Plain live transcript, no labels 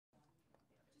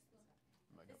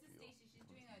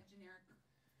She's doing a generic.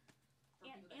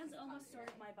 Anne's almost sort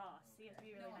of my boss. So you have to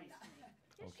be really nice to me.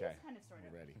 Yeah, Okay. she's kind of sort of.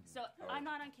 Ready. So I'm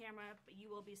not on camera, but you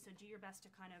will be. So do your best to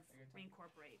kind of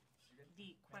reincorporate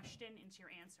the question into your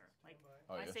answer. Like,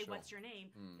 Oh, I yeah, say, sure. "What's your name?"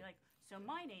 Be like, "So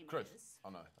my name Chris. is." Oh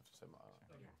no, I have to say my.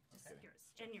 Yeah, just yours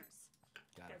and yours.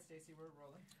 Got Okay, it. Stacey, we're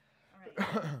rolling. All right.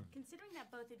 Considering that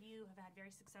both of you have had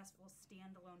very successful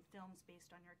standalone films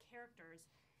based on your characters,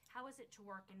 how is it to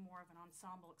work in more of an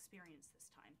ensemble experience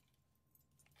this time?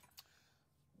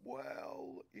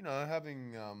 Well, you know,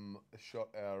 having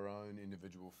shot our own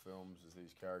individual films as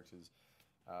these characters,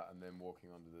 and then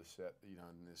walking onto the set, you know,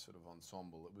 in this sort of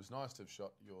ensemble, it was nice to have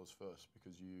shot yours first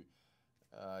because you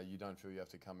don't feel you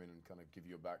have to come in and kind of give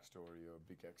you a backstory or a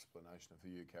big explanation of who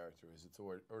your character is. It's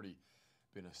already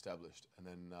been established, and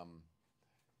then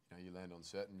you know, you land on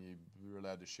set and you're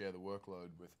allowed to share the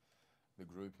workload with the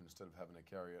group instead of having to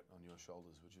carry it on your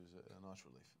shoulders, which is a nice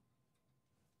relief.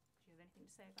 Do you have anything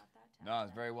to say about that, Ted? No,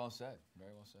 it's very well said.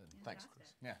 Very well said. Thanks, Fantastic.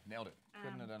 Chris. Yeah, nailed it.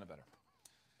 Couldn't have done it better.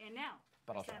 And now,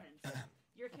 But I'll Chris try. Evans.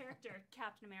 Your character,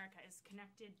 Captain America, is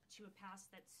connected to a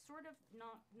past that sort of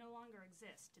no longer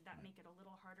exists. Did that make it a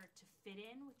little harder to fit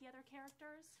in with the other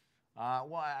characters?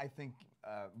 Well, I think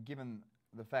given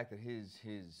the fact that his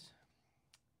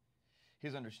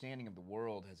understanding of the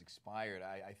world has expired,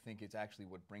 I think it's actually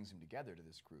what brings him together to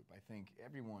this group. I think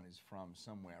everyone is from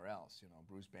somewhere else. You know,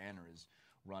 Bruce Banner is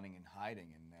running and hiding,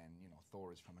 and then, you know,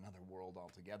 Thor is from another world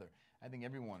altogether. I think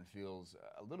everyone feels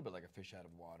a little bit like a fish out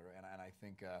of water, and I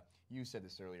think you said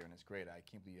this earlier, and it's great. I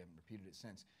can't believe you haven't repeated it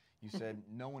since. You said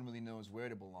no one really knows where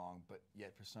to belong, but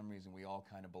yet for some reason we all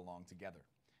kind of belong together.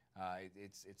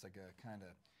 It's like a kind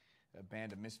of a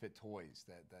band of misfit toys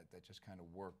that just kind of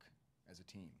work as a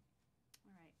team.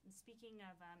 All right. And speaking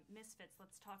of misfits,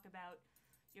 let's talk about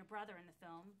your brother in the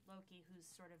film, Loki, who's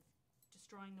sort of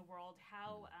destroying the world.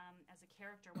 How, as a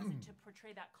character, was it to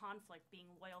portray that conflict, being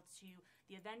loyal to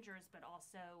the Avengers, but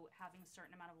also having a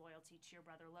certain amount of loyalty to your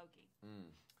brother Loki?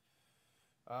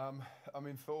 I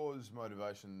mean, Thor's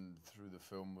motivation through the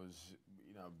film was,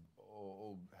 you know,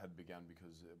 all had begun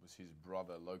because it was his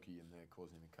brother Loki in there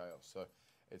causing the chaos. So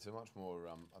it's a much more,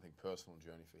 I think, personal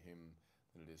journey for him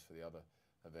than it is for the other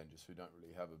Avengers, who don't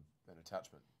really have an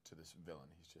attachment to this villain.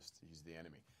 He's the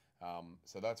enemy.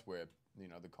 So that's where, you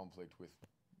know, the conflict with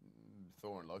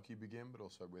Thor and Loki began, but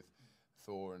also with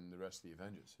Thor and the rest of the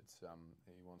Avengers. It's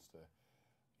he wants to,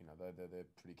 you know, they're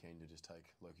pretty keen to just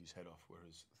take Loki's head off,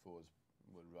 whereas Thor's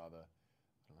would rather,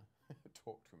 I don't know,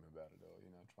 talk to him about it, or,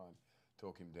 you know, try and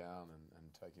talk him down and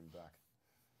take him back.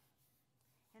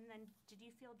 And then, did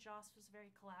you feel Joss was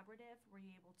very collaborative? Were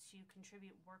you able to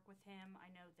contribute work with him?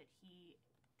 I know that he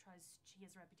has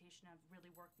a reputation of really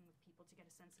working with people to get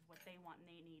a sense of what they want and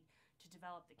they need to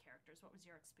develop the characters. What was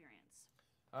your experience?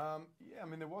 Yeah, I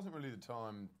mean, there wasn't really the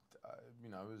time, you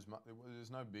know, there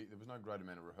was no great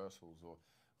amount of rehearsals or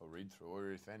read through,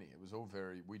 or if any. It was all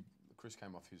very, Chris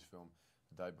came off his film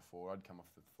the day before. I'd come off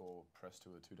the Thor press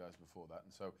tour 2 days before that,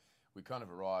 and so we kind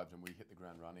of arrived and we hit the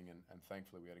ground running, and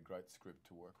thankfully we had a great script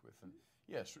to work with. And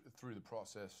yeah, through the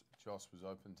process, Joss was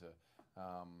open to,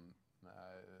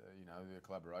 you know, the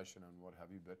collaboration and what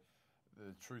have you, but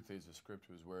the truth is the script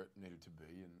was where it needed to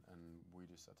be, and we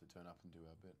just had to turn up and do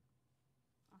our bit.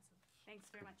 Awesome. Thanks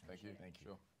very much. Thank you. Thank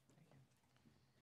you. Sure.